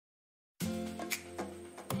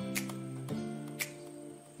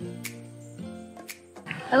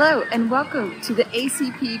Hello and welcome to the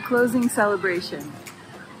ACP closing celebration.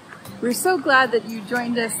 We're so glad that you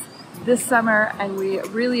joined us this summer and we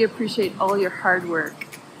really appreciate all your hard work.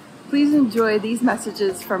 Please enjoy these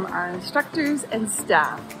messages from our instructors and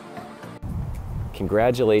staff.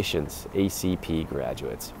 Congratulations, ACP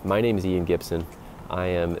graduates. My name is Ian Gibson. I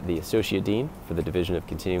am the Associate Dean for the Division of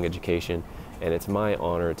Continuing Education, and it's my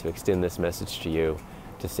honor to extend this message to you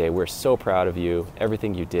to say we're so proud of you,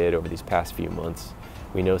 everything you did over these past few months.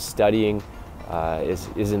 We know studying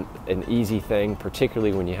isn't an easy thing,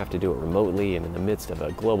 particularly when you have to do it remotely and in the midst of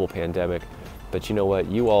a global pandemic. But you know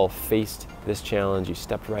what? You all faced this challenge, you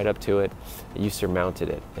stepped right up to it, you surmounted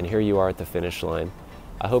it, and here you are at the finish line.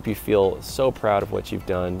 I hope you feel so proud of what you've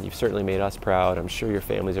done. You've certainly made us proud. I'm sure your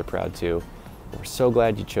families are proud too. We're so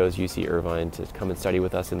glad you chose UC Irvine to come and study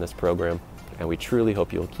with us in this program, and we truly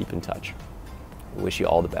hope you'll keep in touch. We wish you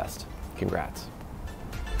all the best. Congrats.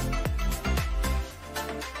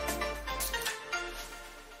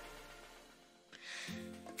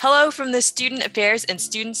 Hello from the Student Affairs and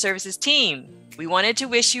Student Services team. We wanted to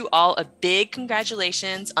wish you all a big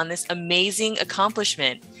congratulations on this amazing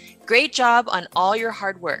accomplishment. Great job on all your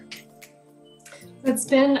hard work. It's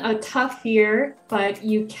been a tough year, but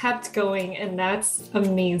you kept going, and that's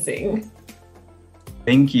amazing.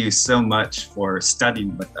 Thank you so much for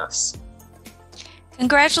studying with us.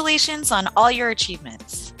 Congratulations on all your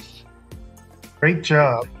achievements. Great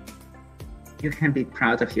job. You can be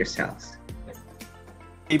proud of yourselves.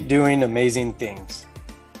 Keep doing amazing things.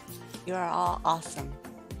 You are all awesome.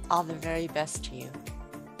 All the very best to you.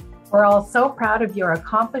 We're all so proud of your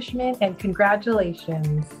accomplishment and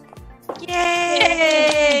congratulations.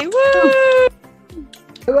 Yay! Woo!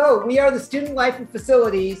 Hello, we are the Student Life and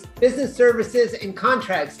Facilities, Business Services, and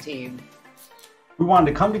Contracts team. We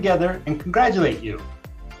wanted to come together and congratulate you.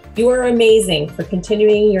 You are amazing for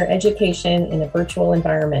continuing your education in a virtual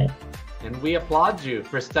environment. And we applaud you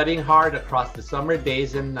for studying hard across the summer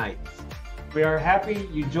days and nights. We are happy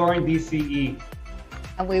you joined DCE.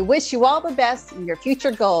 And we wish you all the best in your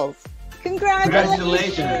future goals.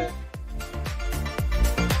 Congratulations!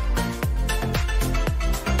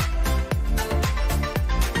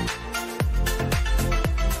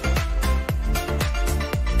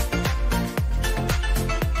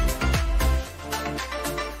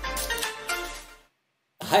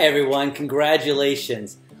 Hi everyone,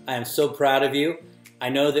 congratulations. I am so proud of you. I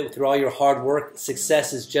know that through all your hard work,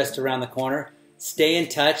 success is just around the corner. Stay in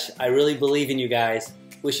touch. I really believe in you guys.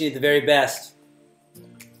 Wishing you the very best.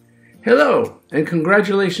 Hello, and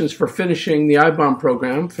congratulations for finishing the I-BOM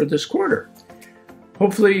program for this quarter.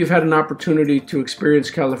 Hopefully you've had an opportunity to experience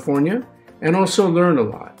California and also learn a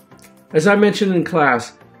lot. As I mentioned in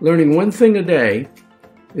class, learning one thing a day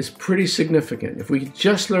is pretty significant. If we could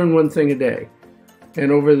just learn one thing a day, and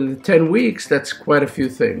over the 10 weeks, that's quite a few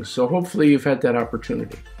things. So hopefully you've had that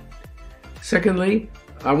opportunity. Secondly,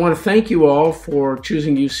 I want to thank you all for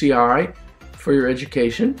choosing UCI for your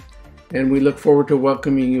education, and we look forward to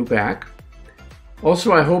welcoming you back.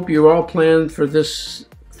 Also, I hope you all plan for this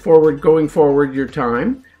going forward your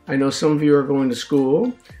time. I know some of you are going to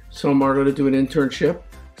school, some are going to do an internship,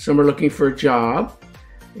 some are looking for a job,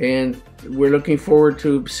 and we're looking forward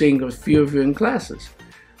to seeing a few of you in classes.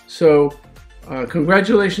 So,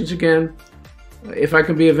 congratulations again. If I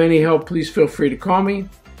can be of any help, please feel free to call me.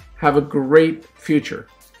 Have a great future.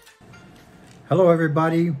 Hello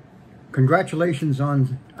everybody. Congratulations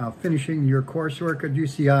on finishing your coursework at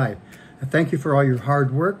UCI. Thank you for all your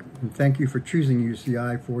hard work, and thank you for choosing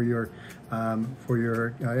UCI for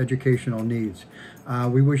your educational needs.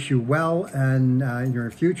 We wish you well and in your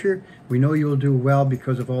future. We know you will do well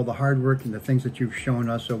because of all the hard work and the things that you've shown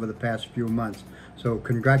us over the past few months. So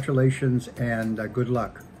congratulations and good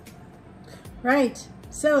luck. Right.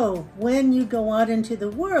 So when you go out into the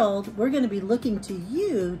world, we're going to be looking to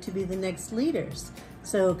you to be the next leaders.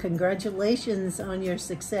 So congratulations on your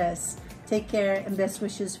success. Take care and best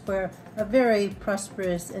wishes for a very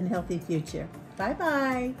prosperous and healthy future.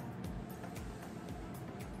 Bye-bye.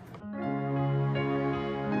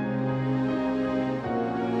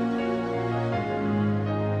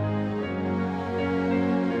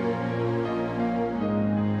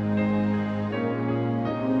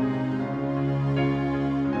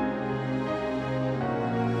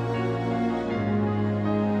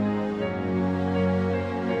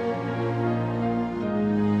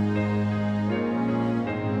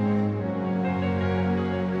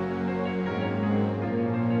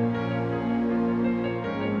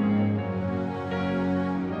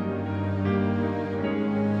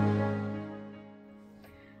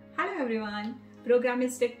 everyone, program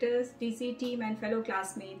instructors, DC team and fellow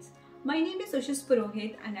classmates. My name is Ushas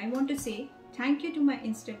Purohit and I want to say Thank you to my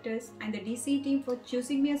instructors and the DC team for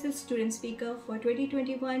choosing me as a student speaker for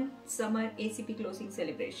 2021 Summer ACP Closing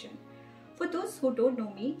Celebration. For those who don't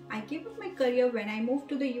know me, I gave up my career when I moved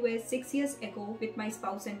to the US 6 years ago with my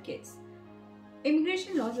spouse and kids.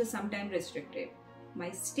 Immigration laws are sometimes restrictive.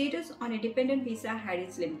 My status on a dependent visa had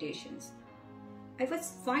its limitations. I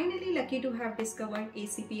was finally lucky to have discovered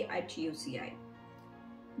ACP at UCI.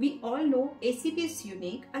 We all know ACP is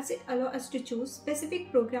unique as it allows us to choose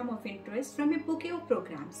specific program of interest from a bouquet of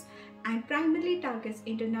programs and primarily targets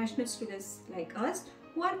international students like us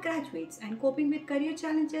who are graduates and coping with career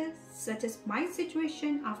challenges such as my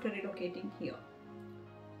situation after relocating here.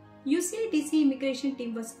 UCI DC immigration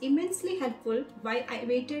team was immensely helpful while I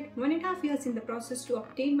waited 1.5 years in the process to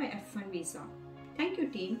obtain my F1 visa. Thank you,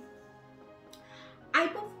 team.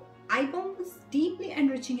 IBOM was deeply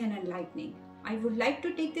enriching and enlightening. I would like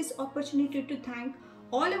to take this opportunity to thank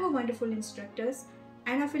all our wonderful instructors,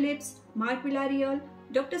 Anna Phillips, Mark Villarreal,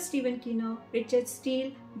 Dr. Stephen Keener, Richard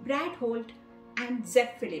Steele, Brad Holt, and Zeb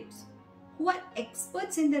Phillips, who are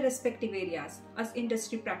experts in their respective areas as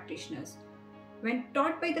industry practitioners. When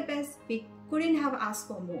taught by the best, we couldn't have asked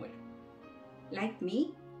for more. Like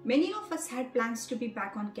me, many of us had plans to be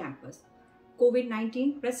back on campus.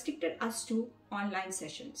 COVID-19 restricted us to online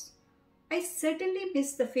sessions. I certainly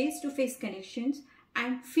miss the face-to-face connections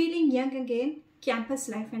and feeling young again, campus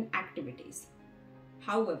life and activities.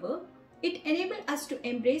 However, it enabled us to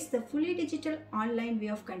embrace the fully digital online way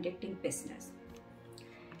of conducting business.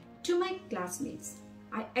 To my classmates,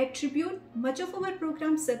 I attribute much of our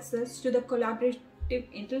program's success to the collaborative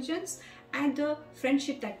intelligence and the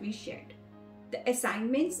friendship that we shared. The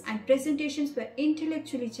assignments and presentations were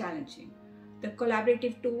intellectually challenging. The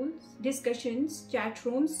collaborative tools, discussions, chat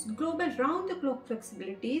rooms, global round-the-clock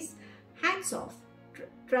flexibilities, hands-off,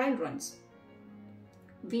 trial runs.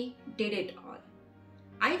 We did it all.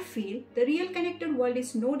 I feel the real connected world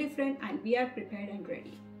is no different and we are prepared and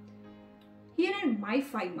ready. Here are my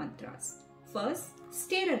 5 mantras. First,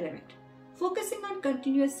 stay relevant. Focusing on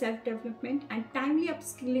continuous self-development and timely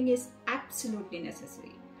upskilling is absolutely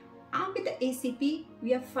necessary. Armed with the ACP,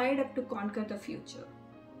 we are fired up to conquer the future.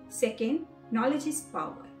 Second, knowledge is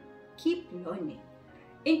power. Keep learning.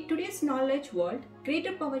 In today's knowledge world,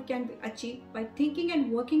 greater power can be achieved by thinking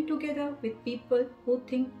and working together with people who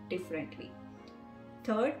think differently.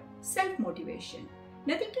 Third, self-motivation.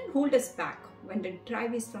 Nothing can hold us back when the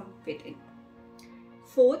drive is from within.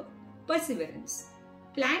 Fourth, perseverance.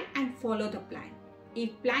 Plan and follow the plan.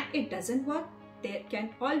 If plan A doesn't work, there can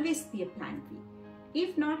always be a plan B.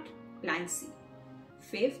 If not, plan C.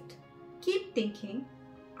 Fifth, keep thinking,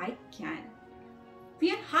 I can.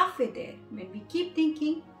 We are halfway there when we keep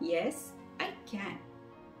thinking, yes, I can.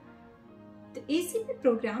 The ACP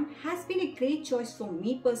program has been a great choice for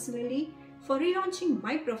me personally for relaunching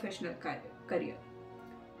my professional career.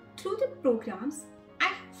 Through the programs, I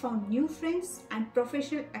have found new friends and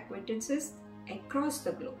professional acquaintances across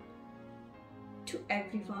the globe. To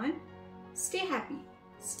everyone, stay happy,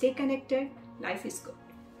 stay connected, life is good.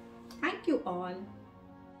 Thank you all.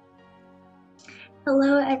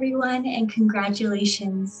 Hello, everyone, and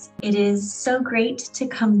congratulations. It is so great to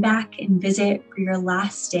come back and visit for your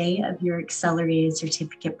last day of your accelerated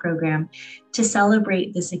certificate program to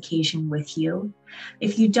celebrate this occasion with you.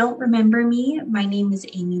 If you don't remember me, my name is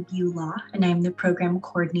Amy Bulaw, and I'm the program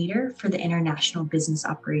coordinator for the International Business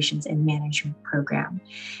Operations and Management program.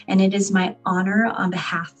 And it is my honor on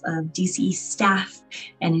behalf of DCE staff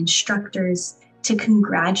and instructors to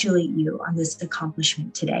congratulate you on this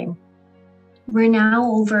accomplishment today. We're now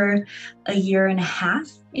over 1.5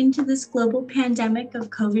 years into this global pandemic of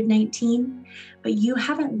COVID-19, but you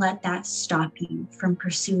haven't let that stop you from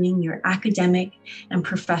pursuing your academic and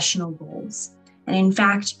professional goals. And in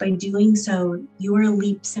fact, by doing so, you are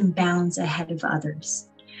leaps and bounds ahead of others.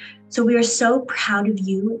 So we are so proud of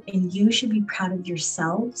you, and you should be proud of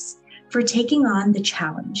yourselves for taking on the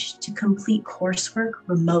challenge to complete coursework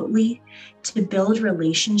remotely, to build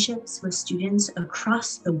relationships with students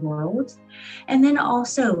across the world, and then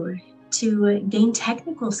also to gain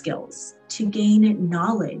technical skills, to gain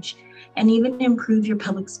knowledge, and even improve your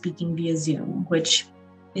public speaking via Zoom, which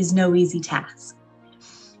is no easy task.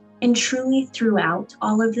 And truly throughout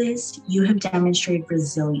all of this, you have demonstrated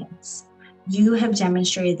resilience. You have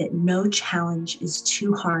demonstrated that no challenge is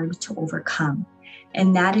too hard to overcome.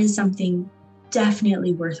 And that is something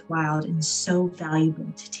definitely worthwhile and so valuable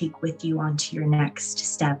to take with you onto your next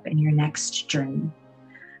step and your next journey.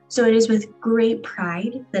 So it is with great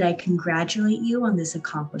pride that I congratulate you on this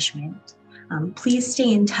accomplishment. Please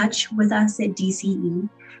stay in touch with us at DCE.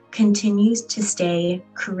 Continue to stay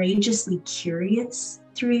courageously curious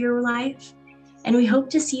through your life And we hope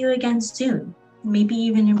to see you again soon, maybe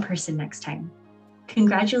even in person next time.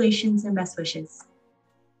 Congratulations and best wishes.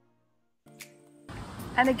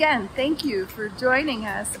 And again, thank you for joining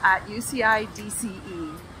us at UCI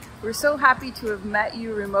DCE. We're so happy to have met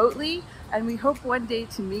you remotely, and we hope one day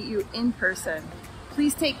to meet you in person.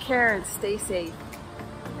 Please take care and stay safe.